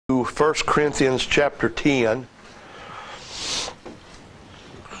1 Corinthians chapter 10.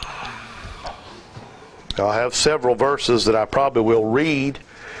 I'll have several verses that I probably will read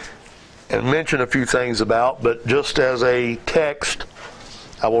and mention a few things about, but just as a text,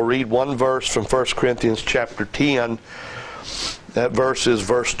 I will read one verse from 1 Corinthians chapter 10. That verse is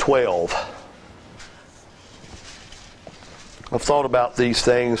verse 12. I've thought about these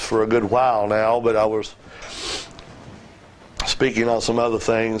things for a good while now, but I was speaking on some other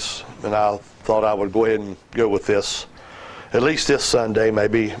things, and I thought I would go ahead and go with this. At least this Sunday,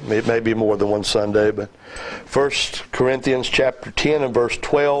 maybe more than one Sunday, but 1 Corinthians chapter 10 and verse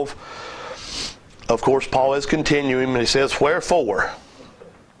 12. Of course, Paul is continuing, and he says, "Wherefore,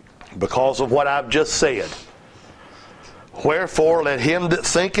 because of what I've just said, wherefore let him that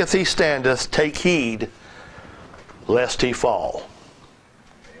thinketh he standeth take heed, lest he fall."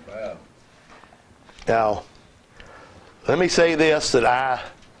 Amen. Now, let me say this, that I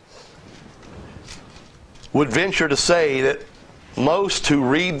would venture to say that most who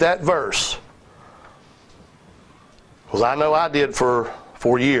read that verse, because I know I did for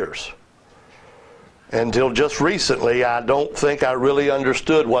years, until just recently, I don't think I really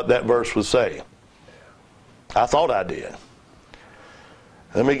understood what that verse was saying. I thought I did.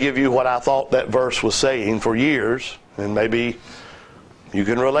 Let me give you what I thought that verse was saying for years, and maybe you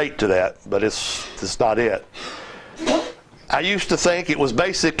can relate to that, but it's not it. I used to think it was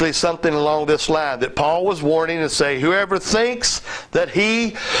basically something along this line, that Paul was warning and saying, whoever thinks that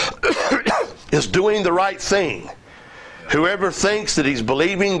he is doing the right thing, whoever thinks that he's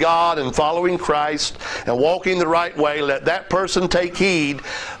believing God and following Christ and walking the right way, let that person take heed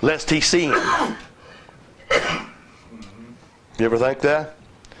lest he sin. You ever think that?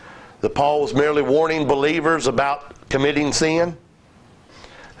 That Paul was merely warning believers about committing sin?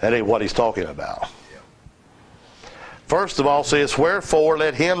 That ain't what he's talking about. First of all, says, wherefore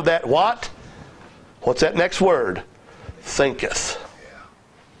let him that what? What's that next word? Thinketh.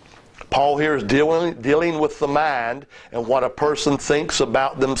 Paul here is dealing with the mind and what a person thinks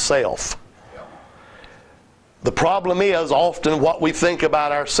about themselves. The problem is, often what we think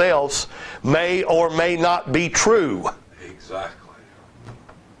about ourselves may or may not be true. Exactly.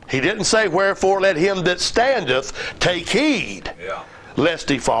 He didn't say, wherefore let him that standeth take heed, lest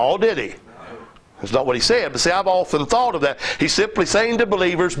he fall, did he? That's not what he said. But see, I've often thought of that. He's simply saying to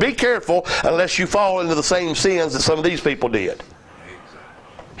believers, be careful unless you fall into the same sins that some of these people did.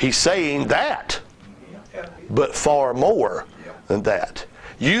 He's saying that, but far more than that.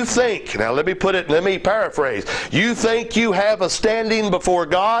 You think, now let me paraphrase. You think you have a standing before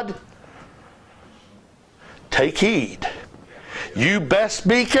God? Take heed. You best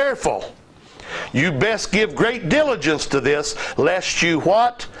be careful. You best give great diligence to this, lest you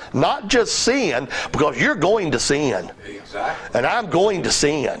what? Not just sin, because you're going to sin. Exactly. And I'm going to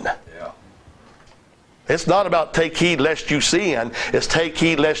sin. Yeah. It's not about take heed lest you sin. It's take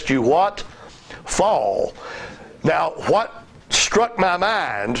heed lest you what? Fall. Now, what struck my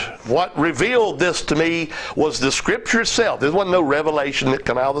mind, what revealed this to me, was the Scripture itself. There wasn't no revelation that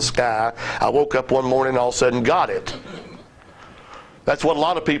came out of the sky. I woke up one morning and all of a sudden got it. That's what a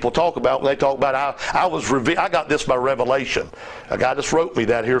lot of people talk about when they talk about I got this by revelation. A guy just wrote me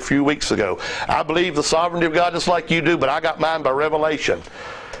that here a few weeks ago. I believe the sovereignty of God just like you do, but I got mine by revelation.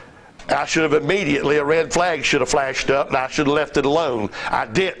 I should have immediately, a red flag should have flashed up, and I should have left it alone. I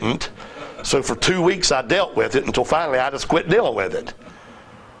didn't. So for 2 weeks I dealt with it until finally I just quit dealing with it.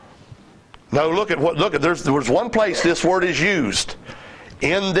 No, there's one place this word is used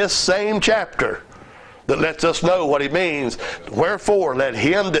in this same chapter that lets us know what he means. Wherefore, let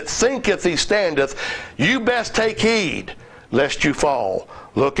him that thinketh he standeth, you best take heed, lest you fall.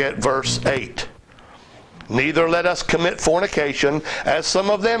 Look at verse 8. Neither let us commit fornication, as some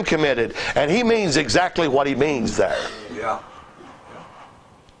of them committed. And he means exactly what he means there. Yeah.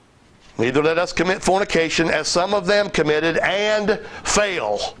 Neither let us commit fornication, as some of them committed, and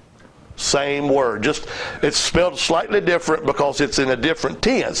fail. Same word. Just it's spelled slightly different because it's in a different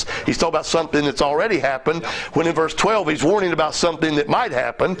tense. He's talking about something that's already happened, when in verse 12 he's warning about something that might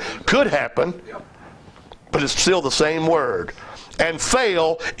happen, could happen, but it's still the same word. And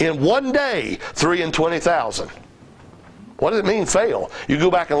fail in one day 320,000. What does it mean, fail? You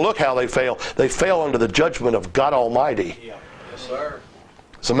go back and look how they fail. They fail under the judgment of God Almighty. Yes, sir.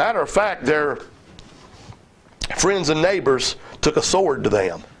 As a matter of fact, their friends and neighbors took a sword to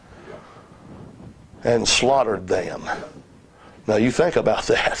them and slaughtered them. Now you think about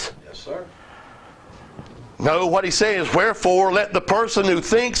that. Yes, sir. No, what he says, wherefore let the person who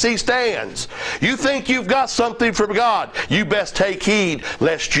thinks he stands. You think you've got something from God, you best take heed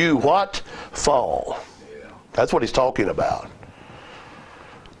lest you what? Fall. Yeah. That's what he's talking about.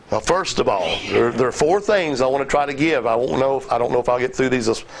 Now, first of all, there are four things I want to try to give. I don't know if I'll get through these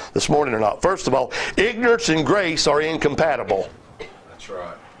this morning or not. First of all, ignorance and grace are incompatible. That's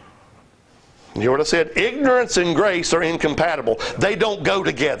right. You hear what I said? Ignorance and grace are incompatible. They don't go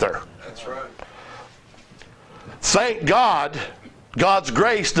together. That's right. Thank God, God's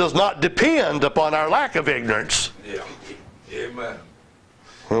grace does not depend upon our lack of ignorance. Yeah. Amen.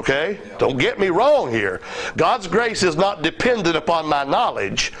 Okay? Yeah. Don't get me wrong here. God's grace is not dependent upon my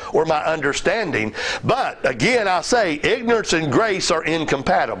knowledge or my understanding. But, again, I say, ignorance and grace are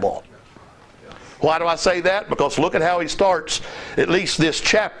incompatible. Why do I say that? Because look at how he starts at least this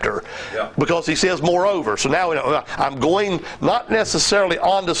chapter. Yeah. Because he says moreover. So now I'm going not necessarily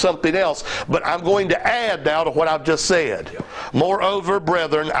on to something else, but I'm going to add now to what I've just said. Yeah. Moreover,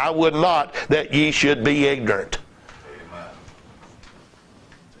 brethren, I would not that ye should be ignorant. Amen.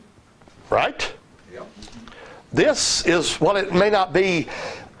 Right? Yeah. This is, while it may not be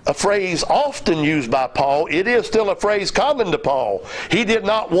a phrase often used by Paul, it is still a phrase common to Paul. He did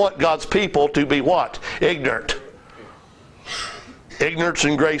not want God's people to be what? Ignorant. Ignorance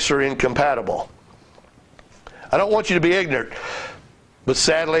and grace are incompatible. I don't want you to be ignorant, but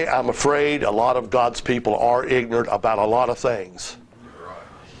sadly, I'm afraid a lot of God's people are ignorant about a lot of things.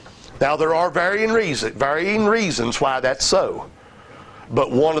 Now, there are varying reasons why that's so. But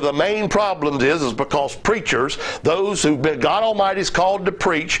one of the main problems is because preachers, those who've been God Almighty's called to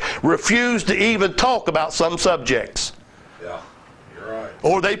preach, refuse to even talk about some subjects. Yeah. You're right.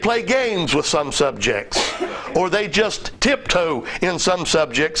 Or they play games with some subjects. Or they just tiptoe in some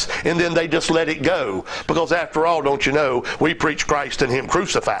subjects and then they just let it go. Because after all, don't you know, we preach Christ and Him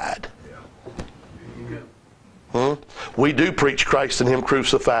crucified. We do preach Christ and Him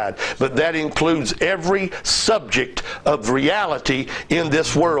crucified, but that includes every subject of reality in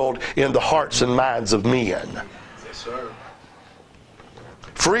this world in the hearts and minds of men. Yes, sir.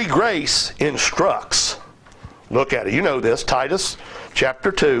 Free grace instructs. Look at it. You know this, Titus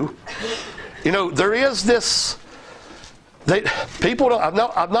chapter 2. You know, there is this, people don't,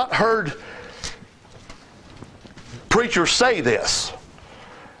 I've not heard preachers say this.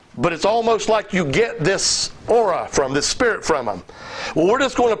 But it's almost like you get this aura from, this spirit from them. Well, we're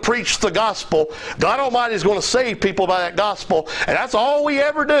just going to preach the gospel. God Almighty is going to save people by that gospel, and that's all we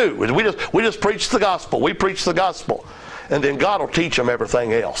ever do. Is we just preach the gospel. We preach the gospel. And then God will teach them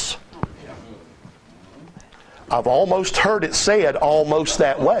everything else. I've almost heard it said almost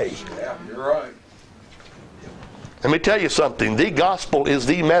that way. Yeah, you're right. Let me tell you something. The gospel is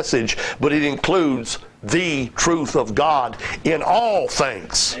the message, but it includes the truth of God in all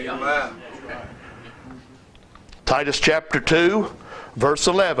things. Amen. Titus chapter 2, verse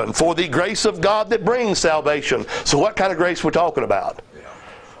 11. For the grace of God that brings salvation. So what kind of grace we're talking about? Yeah.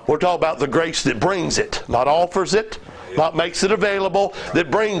 We're talking about the grace that brings it, not offers it, not makes it available,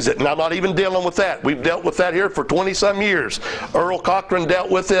 that brings it. And I'm not even dealing with that. We've dealt with that here for 20-some years. Earl Cochran dealt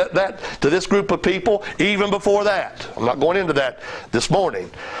with that to this group of people even before that. I'm not going into that this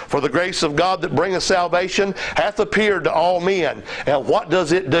morning. For the grace of God that bringeth salvation hath appeared to all men. And what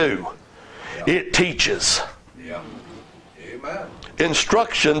does it do? It teaches. Yeah. Amen.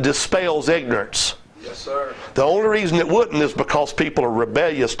 Instruction dispels ignorance. Yes, sir. The only reason it wouldn't is because people are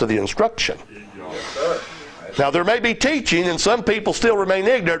rebellious to the instruction. Yes, sir. Now, there may be teaching, and some people still remain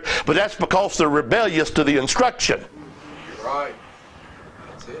ignorant, but that's because they're rebellious to the instruction. You're right.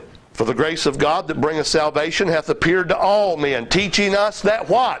 That's it. For the grace of God that bringeth salvation hath appeared to all men, teaching us that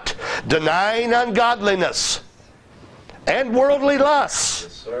what? Denying ungodliness and worldly lusts.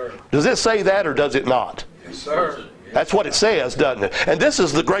 Yes, sir. Does it say that or does it not? Yes, sir. That's what it says, doesn't it? And this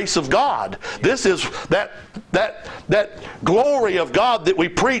is the grace of God. This is that glory of God that we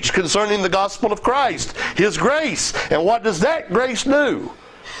preach concerning the gospel of Christ. His grace. And what does that grace do?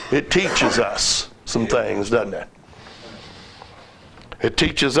 It teaches us some things, doesn't it? It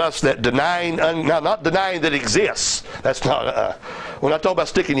teaches us that denying, now not denying that it exists. That's not, we're not talking about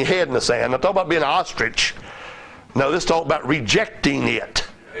sticking your head in the sand. I'm not talking about being an ostrich. No, this is talking about rejecting it.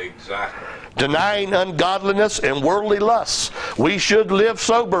 Exactly. Denying ungodliness and worldly lusts. We should live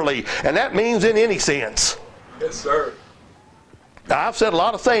soberly. And that means in any sense. Yes, sir. Now, I've said a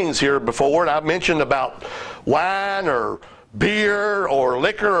lot of things here before, and I've mentioned about wine or beer or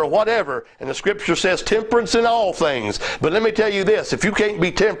liquor or whatever, and the scripture says temperance in all things. But let me tell you this, if you can't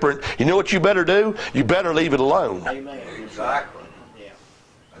be temperate, you know what you better do? You better leave it alone. Amen. Exactly. Yeah.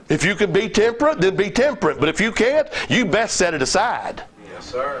 If you can be temperate, then be temperate. But if you can't, you best set it aside. Yes,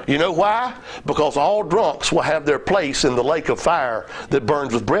 sir. You know why? Because all drunks will have their place in the lake of fire that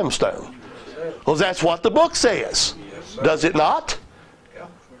burns with brimstone. Well, that's what the book says. Yes, sir. Does it not? Yeah.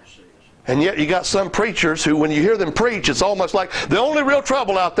 And yet you got some preachers who, when you hear them preach, it's almost like the only real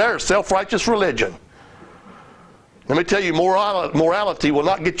trouble out there is self-righteous religion. Let me tell you, morality will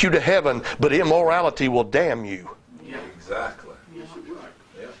not get you to heaven, but immorality will damn you. Yeah. Exactly.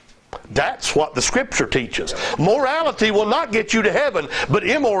 Yeah. That's what the Scripture teaches. Morality will not get you to heaven, but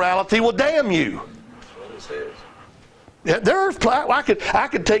immorality will damn you. That's what it says. Yeah, I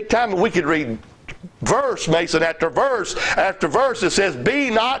could take time and we could read verse, Mason, after verse after verse. It says, be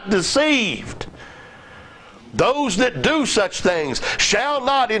not deceived. Those that do such things shall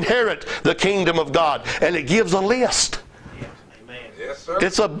not inherit the kingdom of God. And it gives a list. Yes, sir.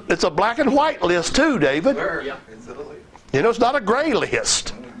 It's a black and white list too, David. Sir. Yeah. It's a list. You know, it's not a gray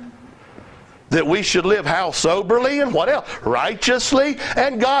list. That we should live how? Soberly and what else? Righteously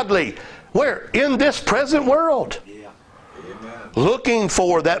and godly. Where? In this present world. Looking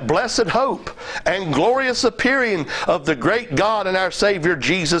for that blessed hope and glorious appearing of the great God and our Savior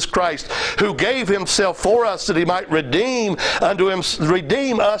Jesus Christ, who gave himself for us that he might redeem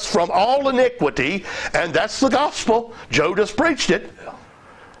us from all iniquity. And that's the gospel. Joe just preached it.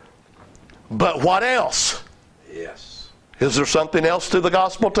 But what else? Yes. Is there something else to the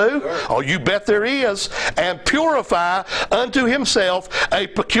gospel too? Sure. Oh, you bet there is. And purify unto himself a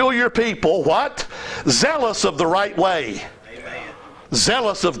peculiar people. What? Zealous of the right way.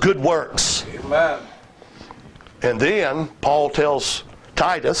 Zealous of good works. Amen. And then Paul tells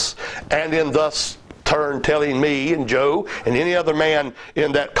Titus, and in thus turn telling me and Joe and any other man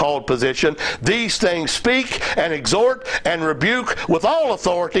in that called position, these things speak and exhort and rebuke with all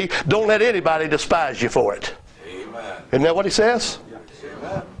authority. Don't let anybody despise you for it. Amen. Isn't that what he says?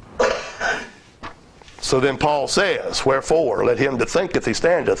 Amen. So then Paul says, wherefore let him that thinketh he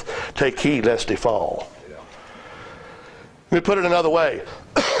standeth take heed lest he fall. Let me put it another way.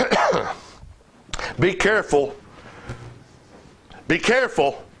 Be careful. Be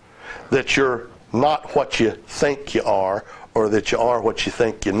careful that you're not what you think you are, or that you are what you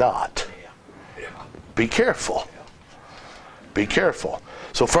think you're not. Be careful. Be careful.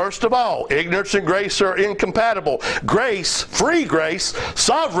 So first of all, ignorance and grace are incompatible. Grace, free grace,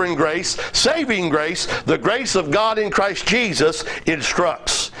 sovereign grace, saving grace, the grace of God in Christ Jesus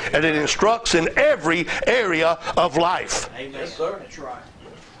instructs. And it instructs in every area of life. Amen. Yes, sir. That's right.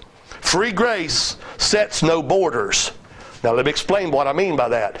 Free grace sets no borders. Now let me explain what I mean by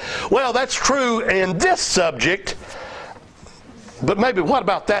that. Well, that's true in this subject, but maybe what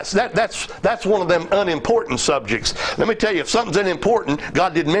about that? That's one of them unimportant subjects. Let me tell you, if something's unimportant,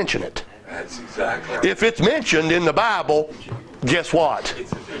 God didn't mention it. That's exactly. If it's mentioned in the Bible, guess what?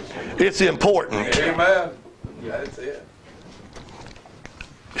 It's important. Amen. That's it.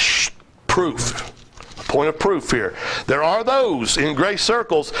 Proof. Point of proof here. There are those in grace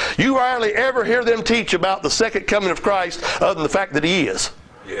circles, you rarely ever hear them teach about the second coming of Christ other than the fact that he is.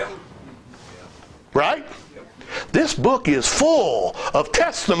 Yeah. Right? This book is full of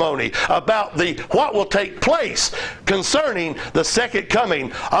testimony about what will take place concerning the second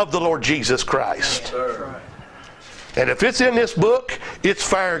coming of the Lord Jesus Christ. Sir. And if it's in this book, it's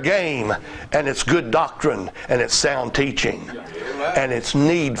fair game, and it's good doctrine, and it's sound teaching, and it's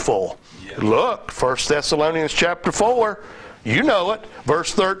needful. Look, 1 Thessalonians chapter 4, you know it,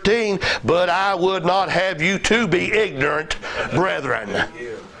 verse 13, but I would not have you to be ignorant, brethren,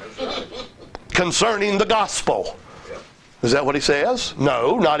 concerning the gospel. Is that what he says?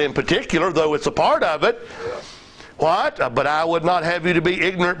 No, not in particular, though it's a part of it. What? But I would not have you to be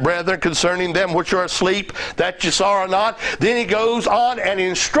ignorant, brethren, concerning them which are asleep, that you sorrow not. Then he goes on and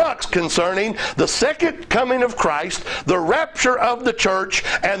instructs concerning the second coming of Christ, the rapture of the church,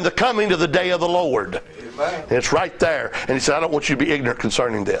 and the coming of the day of the Lord. Amen. It's right there. And he said, I don't want you to be ignorant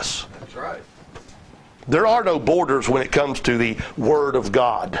concerning this. That's right. There are no borders when it comes to the Word of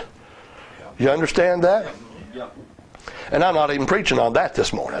God. You understand that? Yeah. And I'm not even preaching on that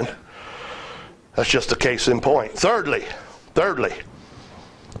this morning. That's just a case in point. Thirdly,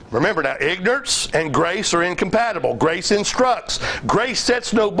 remember now, ignorance and grace are incompatible. Grace instructs. Grace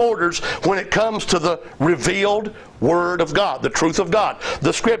sets no borders when it comes to the revealed Word of God, the truth of God,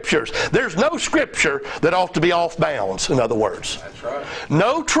 the Scriptures. There's no Scripture that ought to be off bounds, in other words. That's right.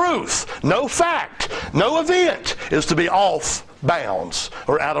 No truth, no fact, no event is to be off bounds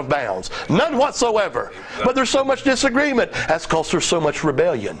or out of bounds. None whatsoever. But there's so much disagreement. That's because there's so much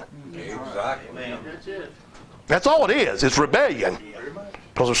rebellion. Exactly. That's it. That's all it is. It's rebellion.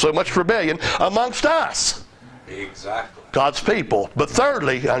 Because there's so much rebellion amongst us, Exactly. God's people. But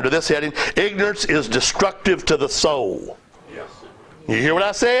thirdly, under this heading, ignorance is destructive to the soul. Yes. You hear what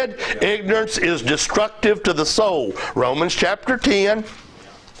I said? Ignorance is destructive to the soul. Romans chapter 10.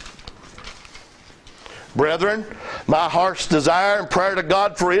 Brethren, my heart's desire and prayer to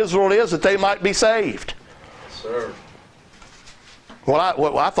God for Israel is that they might be saved. Yes, sir. Well,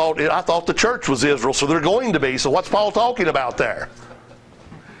 I thought the church was Israel, so they're going to be. So what's Paul talking about there?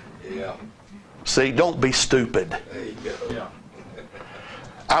 Yeah. See, don't be stupid. There you go. Yeah.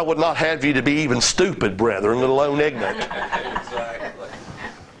 I would not have you to be even stupid, brethren, let alone ignorant. Exactly.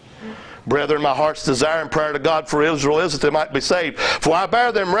 Brethren, my heart's desire and prayer to God for Israel is that they might be saved. For I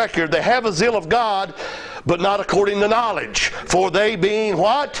bear them record, they have a zeal of God, but not according to knowledge. For they being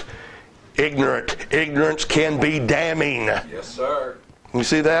what? Ignorant. Ignorance can be damning. Yes, sir. You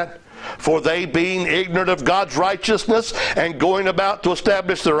see that? For they being ignorant of God's righteousness and going about to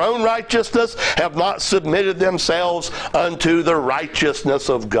establish their own righteousness have not submitted themselves unto the righteousness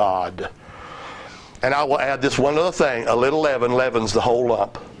of God. And I will add this one other thing. A little leaven leavens the whole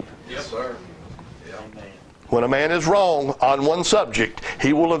lump. Yes, sir. Yeah. When a man is wrong on one subject,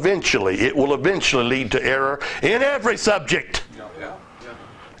 it will eventually lead to error in every subject. Yeah.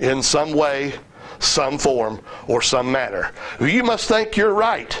 In some way, some form, or some manner. You must think you're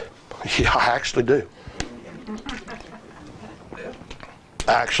right. Yeah, I actually do.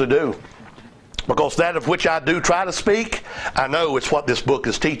 I actually do. Because that of which I do try to speak, I know it's what this book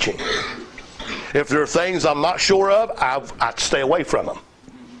is teaching. If there are things I'm not sure of, I stay away from them.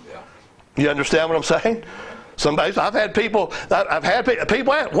 You understand what I'm saying? I've had people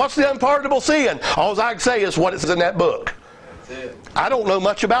ask, what's the unpardonable sin? All I can say is what is in that book. That's it. I don't know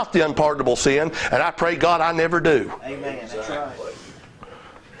much about the unpardonable sin, and I pray God I never do. Amen. That's right.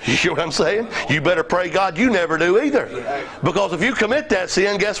 You hear what I'm saying? You better pray God you never do either. Because if you commit that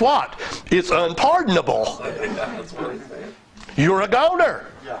sin, guess what? It's unpardonable. That's what he said. You're a goner.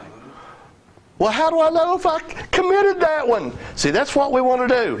 Well, how do I know if I committed that one? See, that's what we want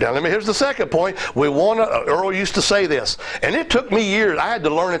to do. Now, here's the second point. Earl used to say this, and it took me years. I had to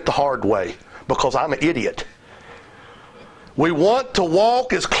learn it the hard way because I'm an idiot. We want to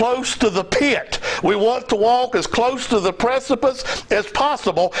walk as close to the pit. We want to walk as close to the precipice as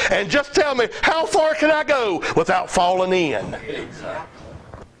possible. And just tell me, how far can I go without falling in? Exactly.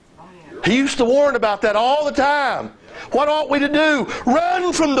 He used to warn about that all the time. What ought we to do?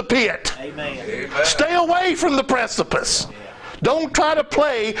 Run from the pit. Amen. Amen. Stay away from the precipice. Don't try to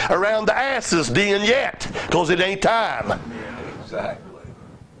play around the ass's den yet, because it ain't time. Exactly.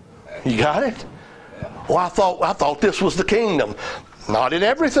 You got it? Well, I thought this was the kingdom. Not in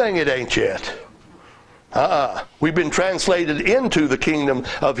everything it ain't yet. We've been translated into the kingdom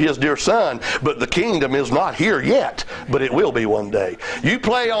of His dear Son, but the kingdom is not here yet, but it will be one day. You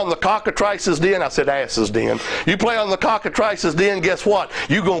play on the cockatrice's den, I said ass's den. You play on the cockatrice's den, guess what?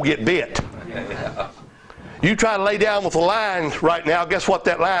 You're going to get bit. You try to lay down with a lion right now, guess what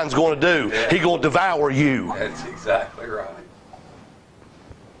that lion's going to do? Yeah. He's going to devour you. That's exactly right.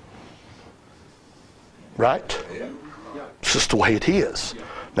 Right? Yeah. It's just the way it is.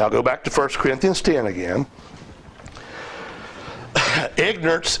 Now go back to 1 Corinthians 10 again.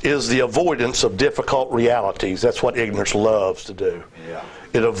 Ignorance is the avoidance of difficult realities. That's what ignorance loves to do. Yeah.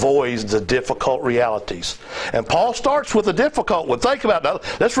 It avoids the difficult realities. And Paul starts with a difficult one. Think about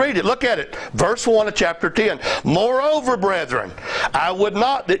that. Let's read it. Look at it. Verse 1 of chapter 10. Moreover, brethren, I would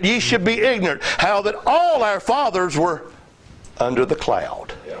not that ye should be ignorant how that all our fathers were under the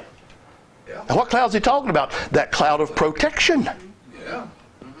cloud. Yeah. Yeah. Now what cloud is he talking about? That cloud of protection. Yeah.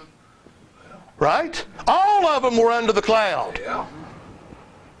 Right? All of them were under the cloud. Yeah.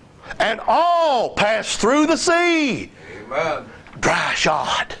 And all passed through the sea. Amen. Dry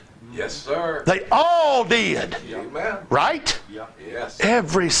shod. Yes, sir. They all did. Amen. Right? Yes.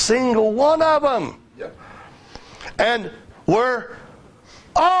 Every single one of them. Yep. And were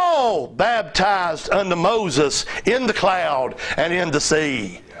all baptized unto Moses in the cloud and in the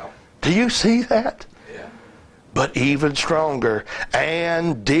sea. Yeah. Do you see that? Yeah. But even stronger,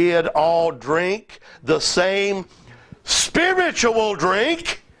 and did all drink the same spiritual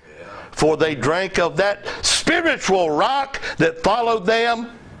drink, for they drank of that spiritual rock that followed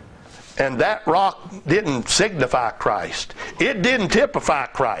them, and that rock didn't signify Christ. It didn't typify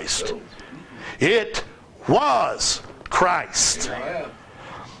Christ. It was Christ. Amen.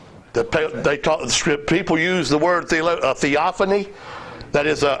 People use the word theophany. That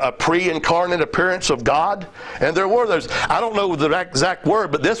is a pre-incarnate appearance of God. And there were those, I don't know the exact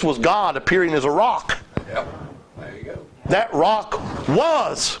word, but this was God appearing as a rock. Yep. There you go. That rock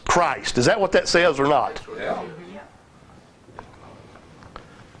was Christ. Is that what that says or not? Yeah.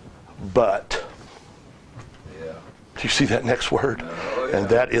 But, Yeah. do you see that next word? Oh, yeah. And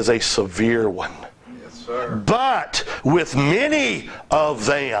that is a severe one. Yes, sir. But with many of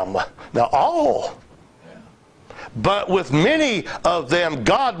them, now all, But with many of them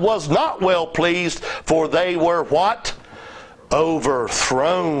God was not well pleased, for they were what?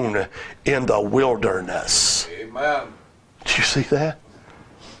 Overthrown in the wilderness. Amen. Did you see that?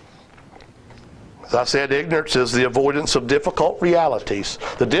 As I said, ignorance is the avoidance of difficult realities.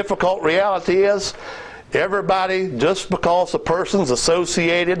 The difficult reality is everybody, just because a person's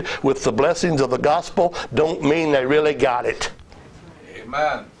associated with the blessings of the gospel, don't mean they really got it.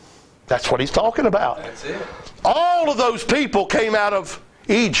 Amen. That's what he's talking about. That's it. All of those people came out of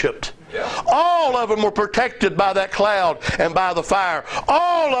Egypt. Yeah. All of them were protected by that cloud and by the fire.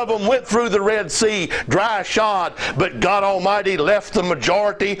 All of them went through the Red Sea, dry shod, but God Almighty left the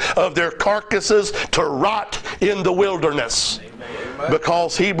majority of their carcasses to rot in the wilderness. Amen.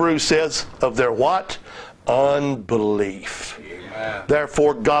 Because Hebrews says of their what? Unbelief. Amen.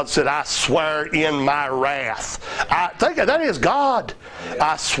 Therefore God said, I swear in my wrath. I think that is God.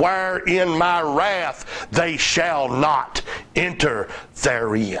 I swear in my wrath, they shall not enter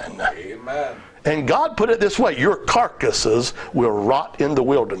therein. Amen. And God put it this way, your carcasses will rot in the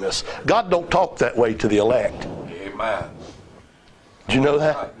wilderness. God don't talk that way to the elect. Amen. Did you know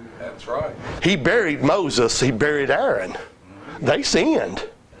that? That's right. He buried Moses, he buried Aaron. They sinned.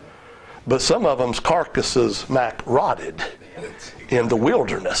 But some of them's carcasses, Mac, rotted in the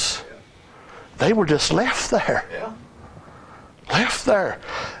wilderness. They were just left there. Yeah. Left there.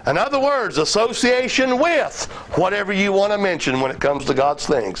 In other words, association with whatever you want to mention when it comes to God's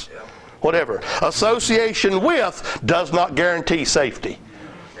things. Yeah. Whatever. Association with does not guarantee safety.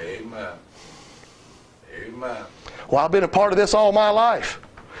 Amen. Amen. Well, I've been a part of this all my life.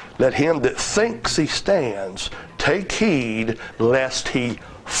 Let him that thinks he stands take heed lest he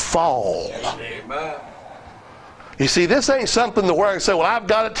fall. Amen. You see, this ain't something where I can say, well, I've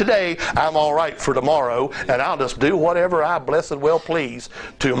got it today, I'm all right for tomorrow, and I'll just do whatever I blessed well please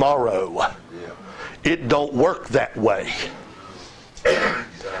tomorrow. Yeah. It don't work that way.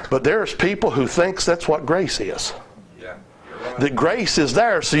 But there's people who thinks that's what grace is. Yeah. You're right. That grace is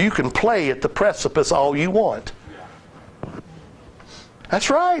there so you can play at the precipice all you want.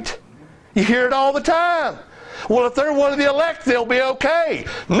 That's right. You hear it all the time. Well, if they're one of the elect, they'll be okay.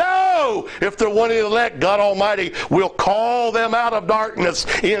 No! If they're one of the elect, God Almighty will call them out of darkness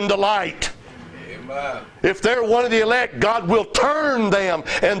into light. Amen. If they're one of the elect, God will turn them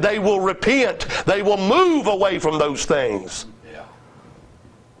and they will repent. They will move away from those things. Yeah.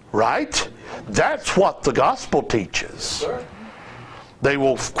 Right? That's what the gospel teaches. Sir. They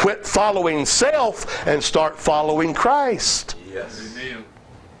will quit following self and start following Christ. Yes. Amen.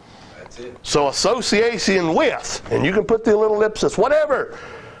 That's it. So association with, and you can put the little ellipsis, whatever.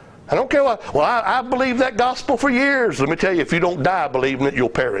 I don't care what. Well, I believed that gospel for years. Let me tell you, if you don't die believing it, you'll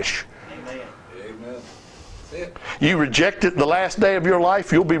perish. Amen. Amen. That's it. You reject it the last day of your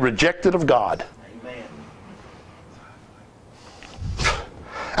life, you'll be rejected of God. Amen.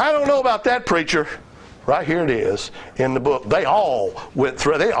 I don't know about that, preacher. Right here it is in the book. They all went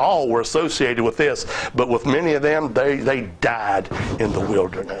through, they all were associated with this, but with many of them, they died in the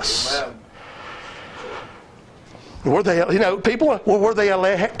wilderness. Amen. Were they, people, were they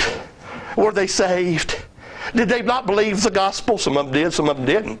elect? Were they saved? Did they not believe the gospel? Some of them did, some of them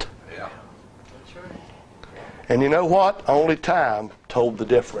didn't. Yeah. That's right. And you know what? Only time told the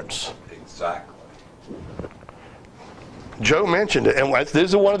difference. Exactly. Joe mentioned it, and this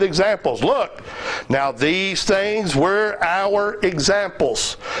is one of the examples. Look, now these things were our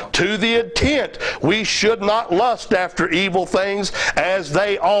examples, to the intent we should not lust after evil things as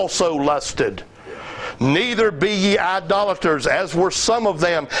they also lusted. Neither be ye idolaters, as were some of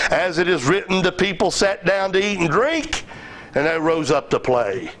them, as it is written, the people sat down to eat and drink, and they rose up to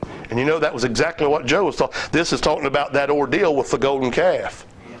play. And you know that was exactly what Joe was talking. This is talking about that ordeal with the golden calf.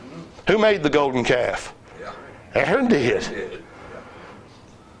 Who made the golden calf? Aaron did.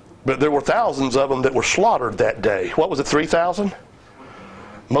 But there were thousands of them that were slaughtered that day. What was it, 3,000?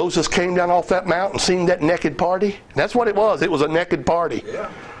 Moses came down off that mountain, seen that naked party. And that's what it was. It was a naked party. Yeah.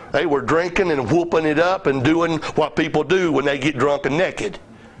 They were drinking and whooping it up and doing what people do when they get drunk and naked.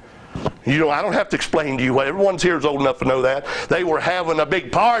 I don't have to explain to you. Everyone's here is old enough to know that. They were having a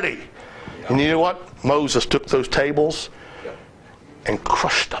big party. Yeah. And you know what? Moses took those tables and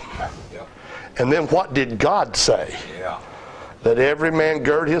crushed them. Yeah. And then what did God say? Yeah. Let every man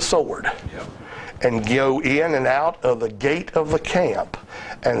gird his sword Yeah. and go in and out of the gate of the camp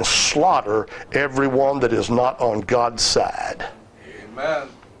and slaughter everyone that is not on God's side. Amen.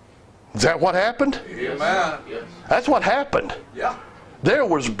 Is that what happened? Amen. Yes. That's what happened. Yeah. There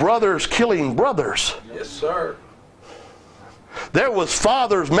was brothers killing brothers. Yes, sir. There was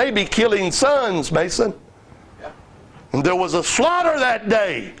fathers maybe killing sons, Mason. Yeah. And there was a slaughter that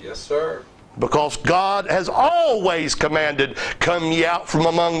day. Yes, sir. Because God has always commanded, come ye out from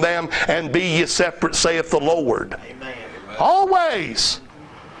among them, and be ye separate, saith the Lord. Amen. Always.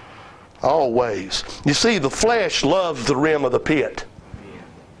 Always. You see, the flesh loves the rim of the pit.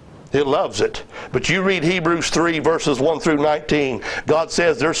 It loves it. But you read Hebrews 3 verses 1 through 19. God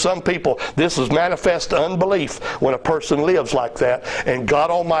says there's some people, this is manifest unbelief when a person lives like that, and God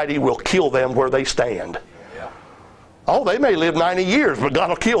Almighty will kill them where they stand. Oh, they may live 90 years, but God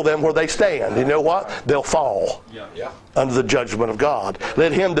will kill them where they stand. You know what? They'll fall under the judgment of God.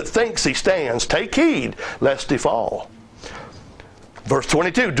 Let him that thinks he stands take heed lest he fall. Verse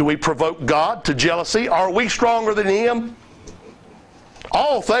 22, do we provoke God to jealousy? Are we stronger than him?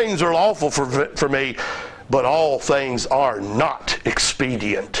 All things are lawful for me, but all things are not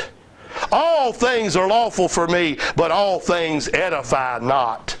expedient. All things are lawful for me, but all things edify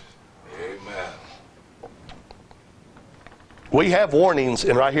not. Amen. We have warnings,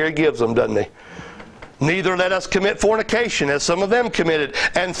 and right here he gives them, doesn't he? Neither let us commit fornication, as some of them committed,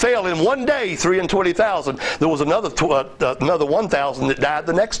 and fell in one day 320,000. There was another 1,000 that died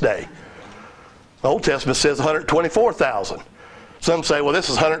the next day. The Old Testament says 124,000. Some say, well, this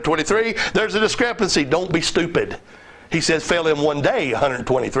is 123. There's a discrepancy. Don't be stupid. He says fell in one day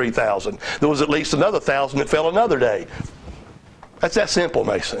 123,000. There was at least another 1,000 that fell another day. That's that simple,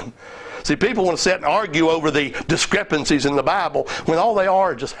 Mason. See, people want to sit and argue over the discrepancies in the Bible when all they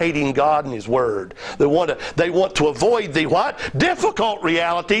are just hating God and His Word. They want to avoid the what? Difficult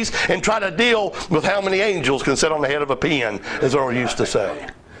realities and try to deal with how many angels can sit on the head of a pin, as Earl used to say.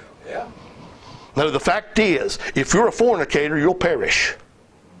 Yeah. Now, the fact is, if you're a fornicator, you'll perish.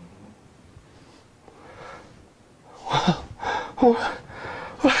 How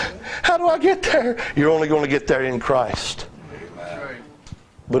do I get there? You're only going to get there in Christ.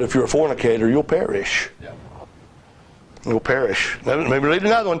 But if you're a fornicator, you'll perish. Yeah. You'll perish. Let me read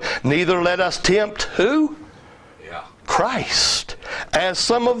another one. Neither let us tempt who? Yeah. Christ. As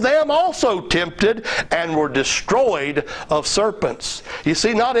some of them also tempted and were destroyed of serpents. You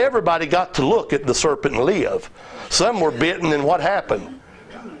see, not everybody got to look at the serpent and live. Some were bitten, and what happened?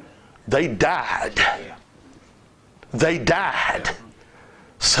 They died. They died.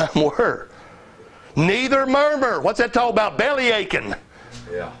 Some were. Neither murmur. What's that talk about? Belly aching.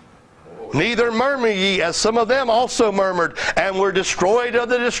 Yeah. Neither murmur ye, as some of them also murmured, and were destroyed of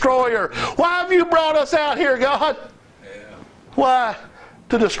the destroyer. Why have you brought us out here, God? Yeah. Why?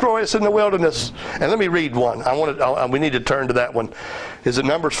 To destroy us in the wilderness. And let me read one. We need to turn to that one. Is it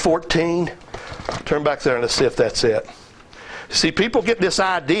Numbers 14? Turn back there and let's see if that's it. See, people get this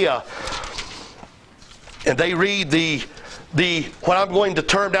idea, and they read what I'm going to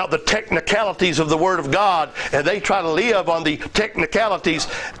term out the technicalities of the Word of God, and they try to live on the technicalities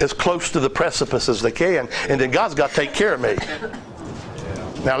as close to the precipice as they can, and then God's got to take care of me.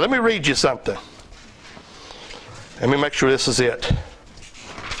 Now let me read you something. Let me make sure this is it.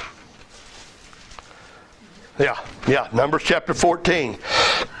 Yeah, Numbers chapter 14.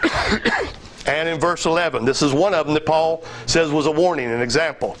 And in verse 11, this is one of them that Paul says was a warning, an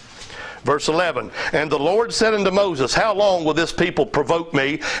example. Verse 11, and the Lord said unto Moses, how long will this people provoke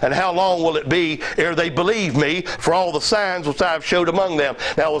me, and how long will it be ere they believe me for all the signs which I have showed among them?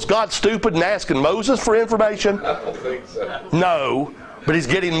 Now, was God stupid in asking Moses for information? I don't think so. No, but he's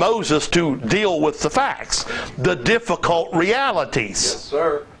getting Moses to deal with the facts, the difficult realities. Yes,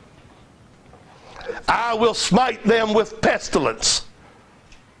 sir. I will smite them with pestilence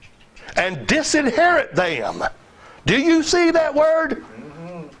and disinherit them. Do you see that word?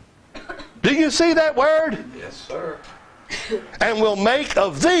 Do you see that word? Yes, sir. And will make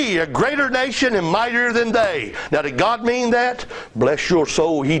of thee a greater nation and mightier than they. Now, did God mean that? Bless your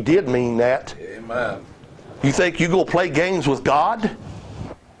soul, He did mean that. Amen. You think you go play games with God?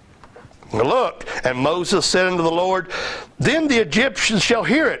 Now look, and Moses said unto the Lord, then the Egyptians shall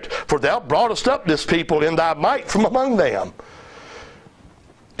hear it, for thou broughtest up this people in thy might from among them.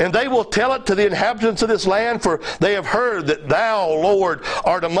 And they will tell it to the inhabitants of this land, for they have heard that thou, Lord,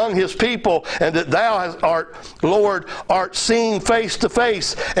 art among his people, and that thou art, Lord, art seen face to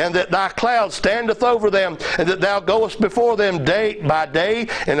face, and that thy cloud standeth over them, and that thou goest before them day by day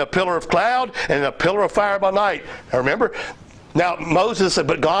in a pillar of cloud and in a pillar of fire by night. Now remember, now Moses said,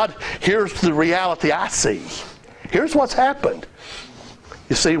 but God, here's the reality I see. Here's what's happened.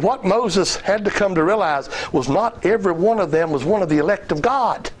 You see, what Moses had to come to realize was not every one of them was one of the elect of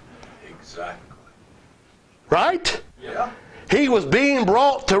God. Exactly. Right? Yeah. He was being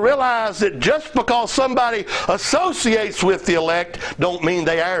brought to realize that just because somebody associates with the elect don't mean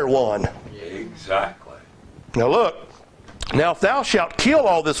they are one. Exactly. Now look, Now if thou shalt kill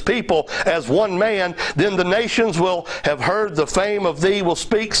all this people as one man, then the nations will have heard the fame of thee, will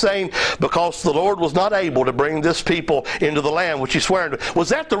speak, saying, because the Lord was not able to bring this people into the land which he sware unto. Was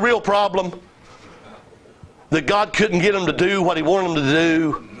that the real problem? That God couldn't get them to do what he wanted them to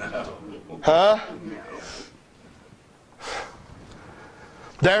do? No. Huh?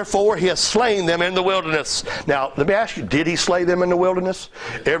 Therefore he has slain them in the wilderness. Now, let me ask you, did he slay them in the wilderness?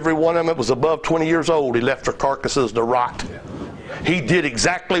 Every one of them that was above 20 years old, he left their carcasses to rot. He did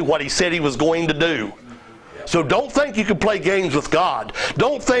exactly what he said he was going to do. So don't think you can play games with God.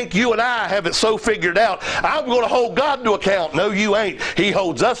 Don't think you and I have it so figured out. I'm going to hold God to account. No, you ain't. He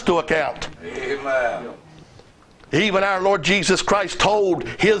holds us to account. Amen. Even our Lord Jesus Christ told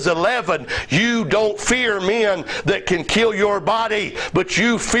his 11, you don't fear men that can kill your body, but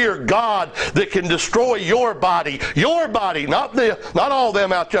you fear God that can destroy your body. Your body, not all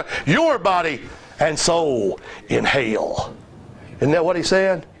them out there. Your body and soul in hell. Isn't that what he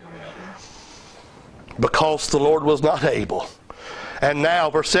said? Because the Lord was not able. And now,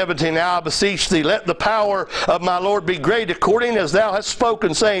 verse 17, now I beseech thee, let the power of my Lord be great, according as thou hast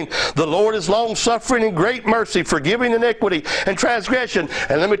spoken, saying, the Lord is long-suffering and great mercy, forgiving iniquity and transgression.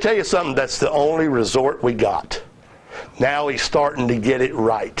 And let me tell you something, that's the only resort we got. Now he's starting to get it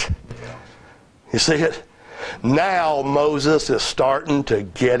right. You see it? Now Moses is starting to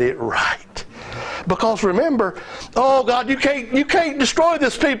get it right. Because remember, oh God, you can't destroy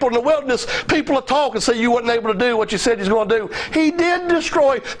this people in the wilderness. People will talk and say you wasn't able to do what you said you was going to do. He did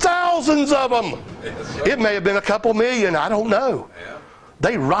destroy thousands of them. It may have been a couple million, I don't know.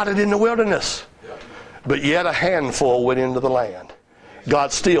 They rotted in the wilderness. But yet a handful went into the land.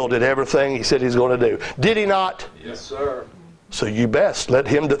 God still did everything he said he's going to do. Did he not? Yes, sir. So you best let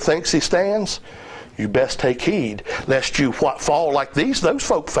him that thinks he stands, you best take heed, lest you fall like those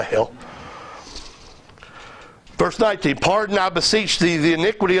folk fell. Verse 19, pardon, I beseech thee, the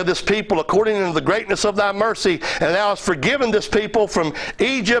iniquity of this people according to the greatness of thy mercy, and thou hast forgiven this people from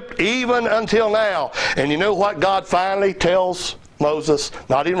Egypt even until now. And you know what God finally tells Moses?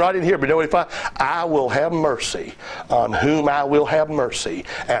 Not even right in here, but you know what he finds? I will have mercy on whom I will have mercy,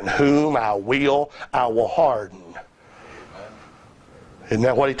 and whom I will harden. Isn't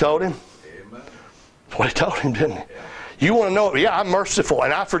that what he told him? Amen. That's what he told him, didn't he? You want to know, yeah, I'm merciful,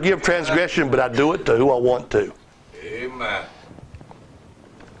 and I forgive transgression, but I do it to who I want to. Amen.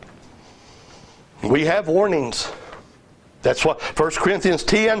 We have warnings. That's what 1 Corinthians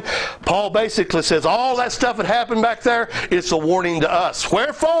 10, Paul basically says all that stuff that happened back there, it's a warning to us.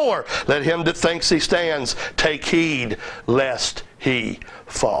 Wherefore, let him that thinks he stands take heed lest he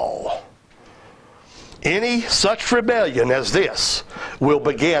fall. Any such rebellion as this will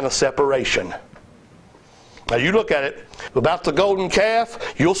begin a separation. Now you look at it, about the golden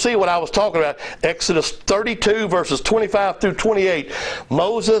calf, you'll see what I was talking about. Exodus 32 verses 25 through 28.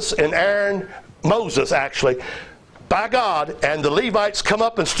 Moses actually, by God, and the Levites come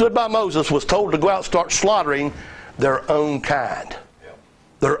up and stood by Moses, was told to go out and start slaughtering their own kind,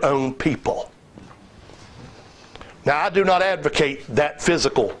 their own people. Now, I do not advocate that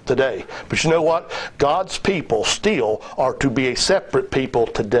physical today. But you know what? God's people still are to be a separate people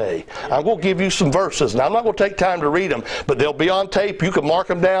today. I'm going to give you some verses. Now, I'm not going to take time to read them, but they'll be on tape. You can mark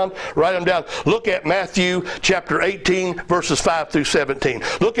them down, write them down. Look at Matthew chapter 18, verses 5 through 17.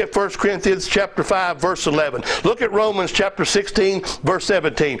 Look at 1 Corinthians chapter 5, verse 11. Look at Romans chapter 16, verse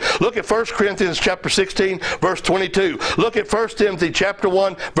 17. Look at 1 Corinthians chapter 16, verse 22. Look at 1 Timothy chapter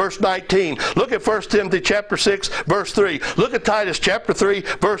 1, verse 19. Look at 1 Timothy chapter 6, verse 3. Look at Titus chapter 3,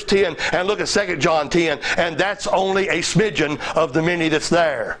 verse 10, and look at 2 John 10. And that's only a smidgen of the many that's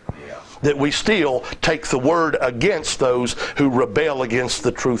there. That we still take the word against those who rebel against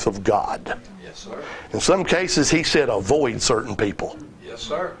the truth of God. Yes, sir. In some cases, he said, avoid certain people. Yes,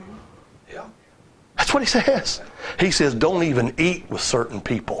 sir. Yeah. That's what he says. He says, don't even eat with certain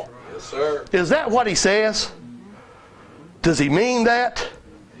people. Yes, sir. Is that what he says? Does he mean that?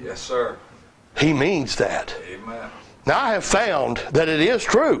 Yes, sir. He means that. Amen. Now, I have found that it is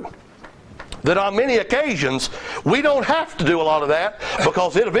true that on many occasions we don't have to do a lot of that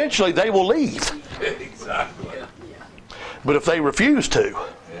because eventually they will leave. Exactly. But if they refuse to,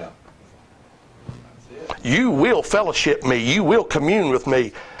 Yeah. you will fellowship me, you will commune with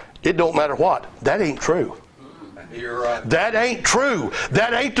me. It don't matter what. That ain't true. You're right. That ain't true.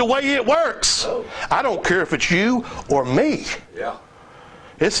 That ain't the way it works. No. I don't care if it's you or me. Yeah.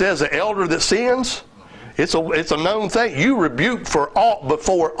 It says the elder that sins, it's a known thing. You rebuke before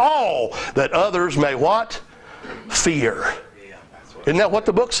all that others may what? Fear. Yeah, that's what. Isn't that what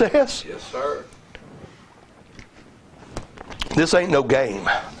the book says? Yes, sir. This ain't no game.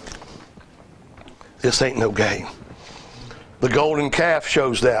 This ain't no game. The golden calf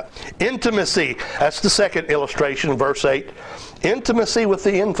shows that. Intimacy, that's the second illustration, verse 8. Intimacy with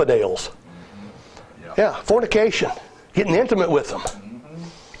the infidels. Yeah, fornication. Getting intimate with them.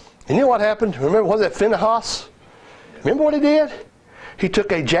 And you know what happened? Remember, was that Phinehas? Remember what he did? He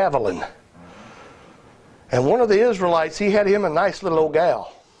took a javelin. And one of the Israelites, he had him a nice little old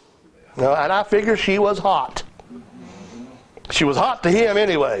gal. Now, and I figure she was hot. She was hot to him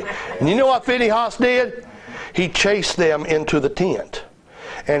anyway. And you know what Phinehas did? He chased them into the tent.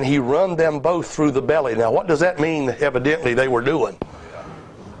 And he run them both through the belly. Now, what does that mean evidently they were doing?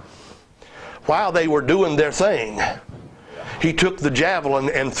 While they were doing their thing, he took the javelin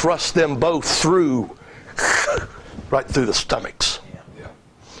and thrust them both through, right through the stomachs.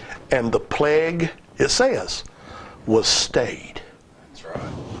 And the plague, it says, was stayed. That's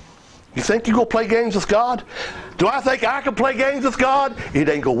right. You think you're going to play games with God? Do I think I can play games with God? It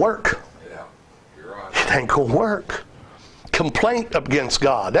ain't going to work. Yeah, you're right. It ain't going to work. Complaint against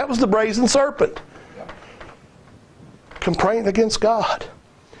God. That was the brazen serpent. Yeah. Complaint against God.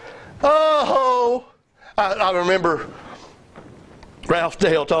 Oh, I remember Ralph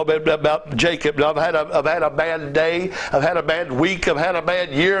Dale talking about Jacob. I've had a bad day. I've had a bad week. I've had a bad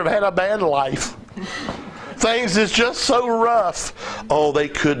year. I've had a bad life. Things is just so rough. Oh, they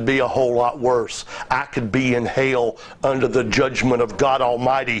could be a whole lot worse. I could be in hell under the judgment of God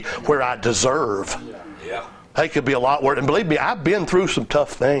Almighty where I deserve. Yeah. They could be a lot worse. And believe me, I've been through some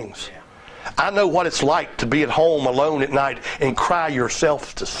tough things. I know what it's like to be at home alone at night and cry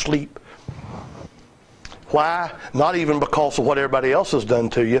yourself to sleep. Why? Not even because of what everybody else has done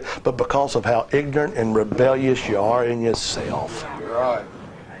to you, but because of how ignorant and rebellious you are in yourself. You're right.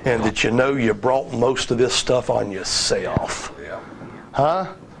 And that you know you brought most of this stuff on yourself. Yeah.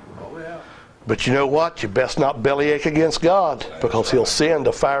 Huh? Oh, yeah. But you know what? You best not bellyache against God, because He'll send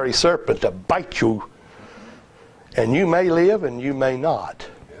a fiery serpent to bite you. And you may live and you may not.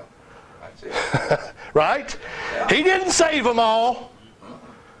 Yeah. That's it. Right? Yeah. He didn't save them all.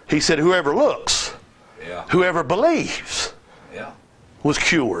 He said whoever looks, Yeah. whoever believes, Yeah. was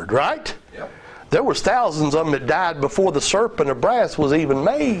cured, right? Yeah. There was thousands of them that died before the serpent of brass was even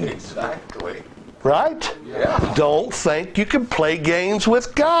made, Exactly. right? Yeah. Don't think you can play games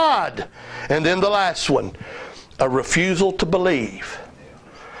with God. And then the last one, a refusal to believe.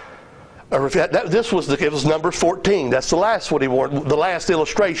 It was number 14. That's the last one he warned, the last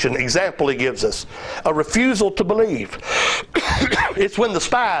illustration, example he gives us. A refusal to believe. It's when the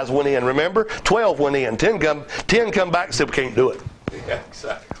spies went in, remember? 12 went in. 10 come back and said, we can't do it. Yeah,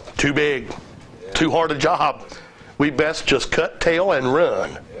 exactly. Too big. Yeah. Too hard a job. We best just cut tail and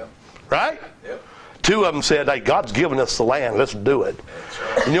run. Yeah. Right? Yep. 2 of them said, hey, God's given us the land. Let's do it. That's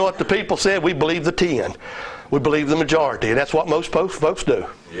right. You know what the people said? We believe the 10. We believe the majority. And that's what most folks do.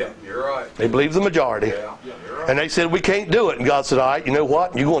 Yeah, you're right. They believe the majority. Yeah, you're right. And they said, we can't do it. And God said, all right, you know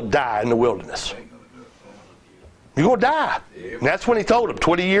what? You're going to die in the wilderness. You're going to die. Yep. And that's when He told them,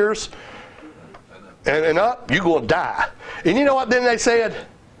 20 years and up, you're going to die. And you know what then they said?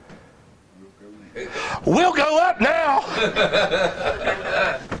 We'll go up now.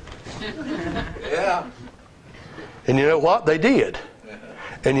 Yeah. And you know what? They did.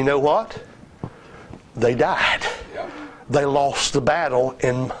 And you know what? They died. Yep. They lost the battle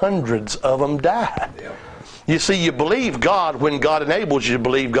and hundreds of them died. Yep. You see, you believe God when God enables you to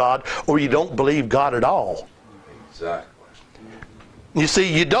believe God, or you don't believe God at all. Exactly. You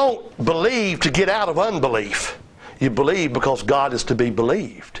see, you don't believe to get out of unbelief. You believe because God is to be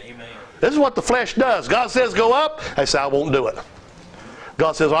believed. Amen. This is what the flesh does. God says go up. I say I won't do it.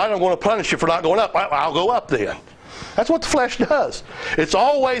 God says, all right, I'm going to punish you for not going up. I'll go up then. That's what the flesh does. It's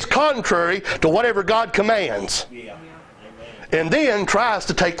always contrary to whatever God commands. Yeah. And then tries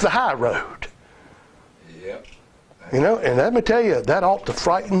to take the high road. Yep. You know, and let me tell you, that ought to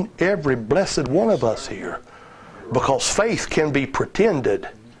frighten every blessed one of us here. Because faith can be pretended.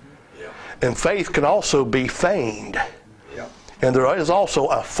 Yep. And faith can also be feigned. Yep. And there is also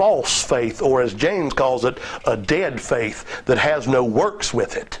a false faith, or as James calls it, a dead faith that has no works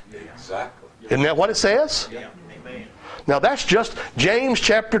with it. Exactly. Isn't that what it says? Yeah. Amen. Now that's just, James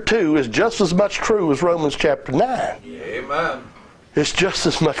chapter 2 is just as much true as Romans chapter 9. Amen. It's just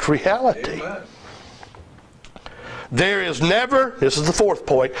as much reality. Amen. There is never, this is the fourth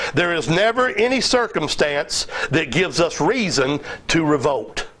point, there is never any circumstance that gives us reason to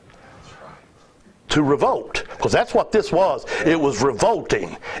revolt. To revolt. Because that's what this was. It was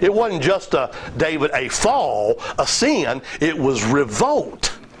revolting. It wasn't just a fall, a sin. It was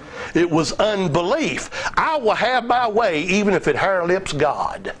revolt. It was unbelief. I will have my way even if it hair lips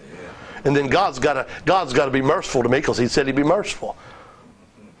God. And then God's got to be merciful to me because He said He'd be merciful.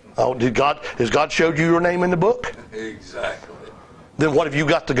 Oh, has God showed you your name in the book? Exactly. Then what have you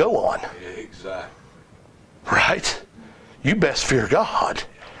got to go on? Exactly. Right? You best fear God.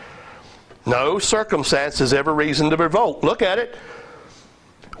 No circumstance is ever reason to revolt. Look at it.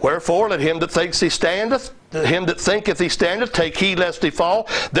 Wherefore, let him that thinketh he standeth, take heed lest he fall.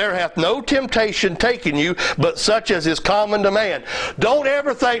 There hath no temptation taken you, but such as is common to man. Don't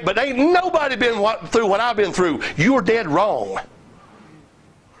ever think, but ain't nobody been through what I've been through. You're dead wrong.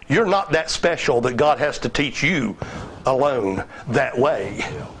 You're not that special that God has to teach you alone that way.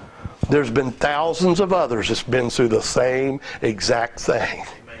 There's been thousands of others that's been through the same exact thing.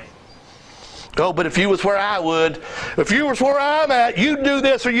 Oh, but if you was where I would, if you was where I'm at, you'd do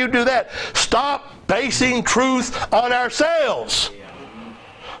this or you'd do that. Stop basing truth on ourselves.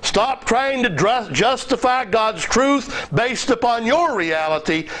 Stop trying to justify God's truth based upon your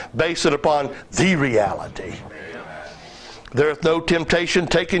reality. Base it upon the reality. There hath no temptation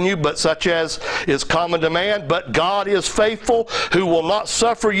taken you, but such as is common to man. But God is faithful, who will not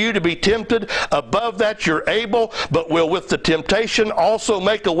suffer you to be tempted above that you're able, but will with the temptation also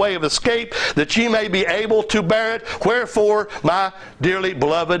make a way of escape, that ye may be able to bear it. Wherefore, my dearly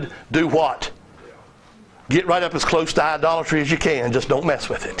beloved, do what? Get right up as close to idolatry as you can. Just don't mess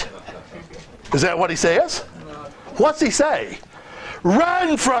with it. Is that what he says? What's he say?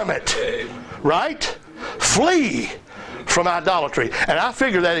 Run from it. Right? Flee from idolatry. And I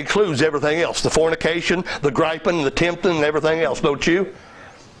figure that includes everything else. The fornication, the griping, the tempting, and everything else, don't you?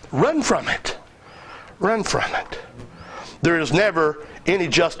 Run from it. Run from it. There is never any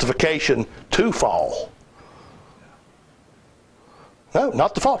justification to fall. No,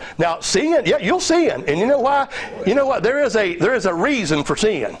 not to fall. Now, sin, yeah, you'll sin. And you know why? You know what? There is a reason for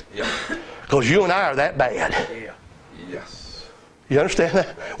sin. Because you and I are that bad. Yes. You understand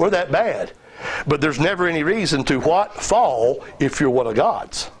that? We're that bad. But there's never any reason to what? Fall if you're one of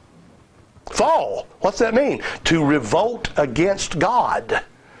God's. Fall. What's that mean? To revolt against God.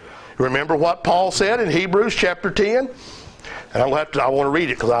 Remember what Paul said in Hebrews chapter 10? And I want to read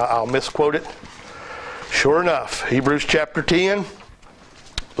it because I'll misquote it. Sure enough, Hebrews chapter 10,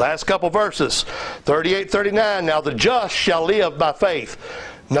 last couple verses, 38, 39. Now the just shall live by faith.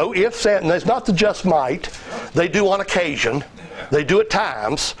 No ifs, and it's not the just might. They do on occasion. They do at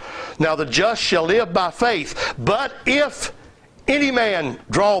times. Now the just shall live by faith. But if any man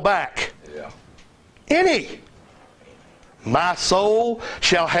draw back, my soul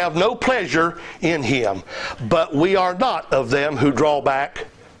shall have no pleasure in him. But we are not of them who draw back,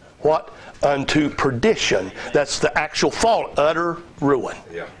 what? Unto perdition. That's the actual fall, utter ruin.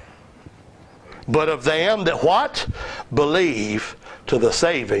 But of them that what? Believe to the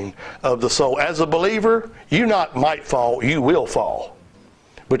saving of the soul. As a believer, you not might fall, you will fall.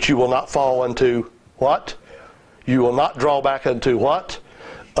 But you will not fall into what? You will not draw back into what?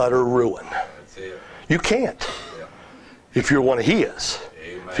 Utter ruin. You can't. If you're one of his.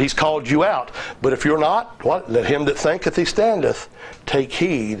 If he's called you out. But if you're not, what? Let him that thinketh he standeth take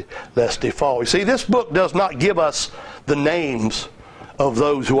heed lest he fall. You see, this book does not give us the names of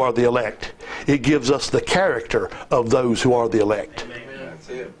those who are the elect. It gives us the character of those who are the elect. That's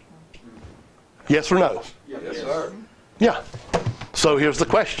it. Yes or no? Yes, sir. Yeah. So here's the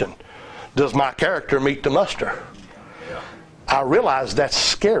question. Does my character meet the muster? I realize that's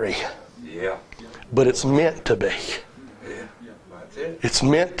scary. But it's meant to be. That's it. It's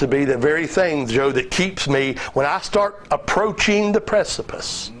meant to be the very thing, Joe, that keeps me, when I start approaching the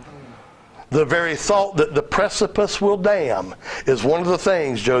precipice, the very thought that the precipice will damn is one of the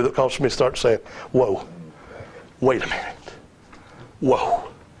things, Joe, that causes me to start saying, whoa, wait a minute. Whoa,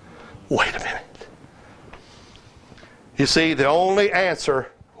 wait a minute. You see, the only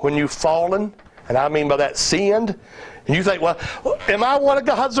answer when you've fallen, and I mean by that sinned, and you think, well, am I one of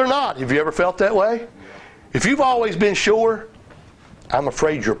God's or not? Have you ever felt that way? If you've always been sure, I'm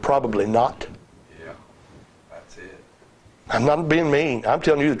afraid you're probably not. That's it. I'm not being mean. I'm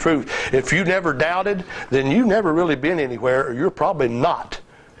telling you the truth. If you never doubted, then you've never really been anywhere, or you're probably not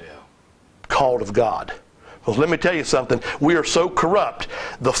called of God. Because let me tell you something. We are so corrupt.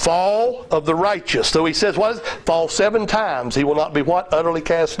 The fall of the righteous. So he says, what is it? Fall 7 times. He will not be what? Utterly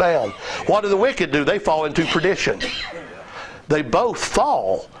cast down. What do the wicked do? They fall into perdition. They both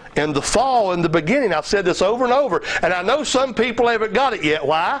fall. And the fall in the beginning, I've said this over and over, and I know some people haven't got it yet.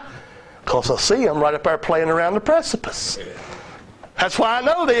 Why? Because I see them right up there playing around the precipice. That's why I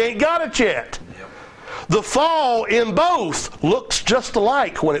know they ain't got it yet. The fall in both looks just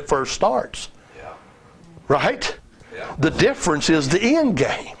alike when it first starts. Right? The difference is the end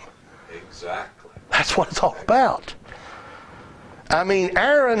game. Exactly. That's what it's all about. I mean,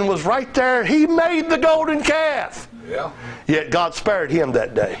 Aaron was right there. He made the golden calf. Yeah. Yet God spared him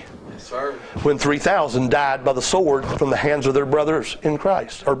that day. Yes, sir. When 3,000 died by the sword from the hands of their brothers in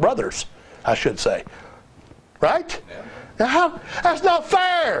Christ. Or brothers, I should say. Right? Yeah. Now, that's not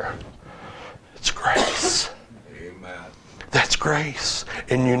fair. It's grace. Amen. That's grace.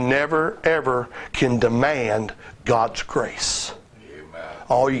 And you never, ever can demand God's grace. Amen.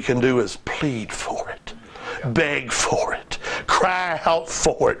 All you can do is plead for it. Beg for it. Cry out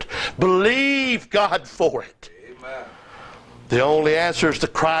for it. Believe God for it. Amen. The only answer is to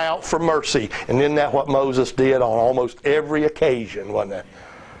cry out for mercy. And isn't that what Moses did on almost every occasion, wasn't it?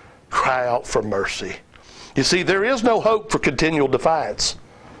 Cry out for mercy. You see, there is no hope for continual defiance.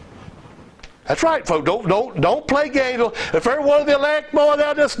 That's right, folks. Don't play games. If they're one of the elect, boy,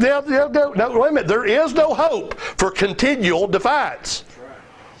 they'll go. No, wait a minute. There is no hope for continual defiance.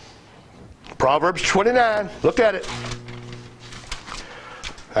 Proverbs 29. Look at it.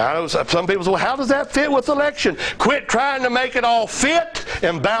 I know some people say, well, how does that fit with election? Quit trying to make it all fit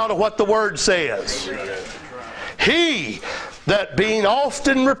and bow to what the Word says. He that being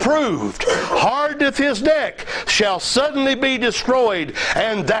often reproved hardeneth his neck shall suddenly be destroyed,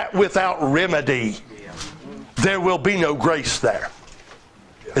 and that without remedy. There will be no grace there.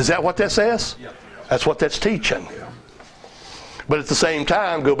 Is that what that says? That's what that's teaching. But at the same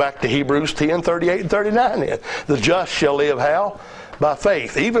time, go back to Hebrews 10, 38 and 39 then. The just shall live how? By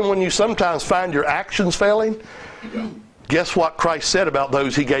faith. Even when you sometimes find your actions failing, guess what Christ said about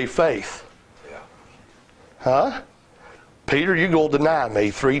those he gave faith? Huh? Peter, you're going to deny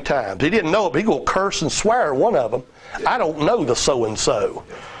me 3 times. He didn't know it, but he's going to curse and swear one of them. I don't know the so-and-so.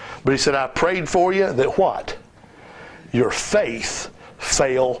 But he said, I prayed for you that what? Your faith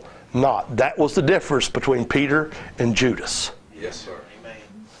fail not. That was the difference between Peter and Judas. Yes, sir.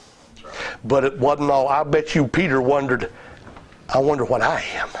 Amen. But it wasn't all. I bet you Peter wondered, I wonder what I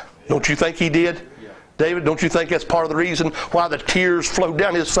am. Don't you think he did? David, don't you think that's part of the reason why the tears flowed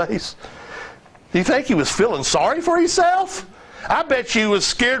down his face? Do you think he was feeling sorry for himself? I bet you he was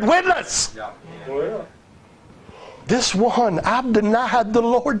scared witless. Yeah. Well, This one, I've denied the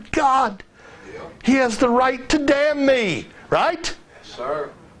Lord God. He has the right to damn me. Right? Yes, sir.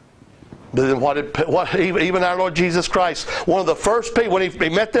 But then even our Lord Jesus Christ, one of the first people, when he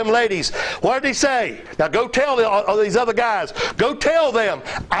met them ladies, what did he say? Now go tell all these other guys, go tell them,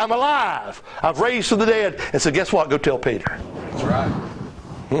 I'm alive. I've raised from the dead. And so guess what? Go tell Peter. That's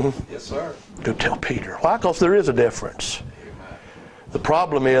right. Yes, sir. Go tell Peter. Why? Because there is a difference. Amen. The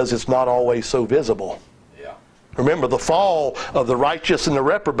problem is it's not always so visible. Yeah. Remember, the fall of the righteous and the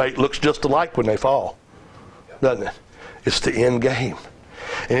reprobate looks just alike when they fall. Doesn't it? It's the end game.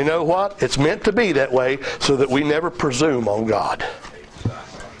 And you know what? It's meant to be that way so that we never presume on God.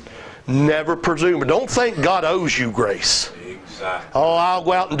 Never presume. But don't think God owes you grace. Exactly. Oh, I'll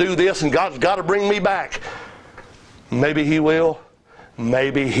go out and do this and God's got to bring me back. Maybe He will.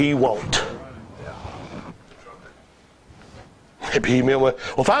 Maybe He won't. Maybe He will. Well,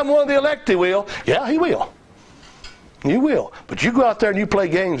 if I'm one of the elect, He will. Yeah, He will. You will. But you go out there and you play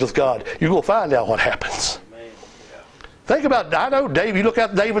games with God, you're going to find out what happens. Think about, I know David, you look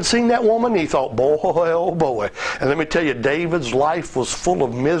at David seeing that woman, he thought, boy, oh boy. And let me tell you, David's life was full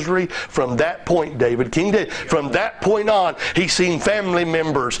of misery from that point, King David. From that point on, he's seen family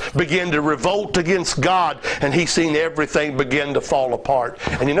members begin to revolt against God, and he's seen everything begin to fall apart.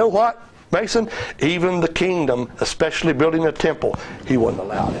 And you know what, Mason? Even the kingdom, especially building a temple, he wasn't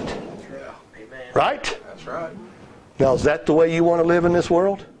allowed it. Yeah. Right? That's right. Now, is that the way you want to live in this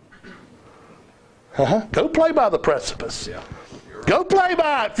world? Go play by the precipice. Yeah. Right. Go play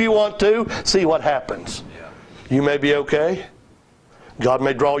by it if you want to. See what happens. Yeah. You may be okay. God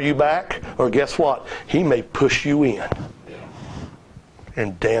may draw you back. Or guess what? He may push you in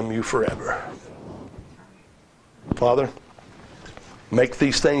and damn you forever. Father, make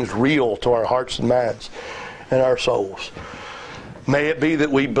these things real to our hearts and minds and our souls. May it be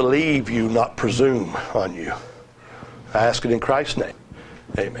that we believe you, not presume on you. I ask it in Christ's name.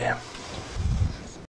 Amen.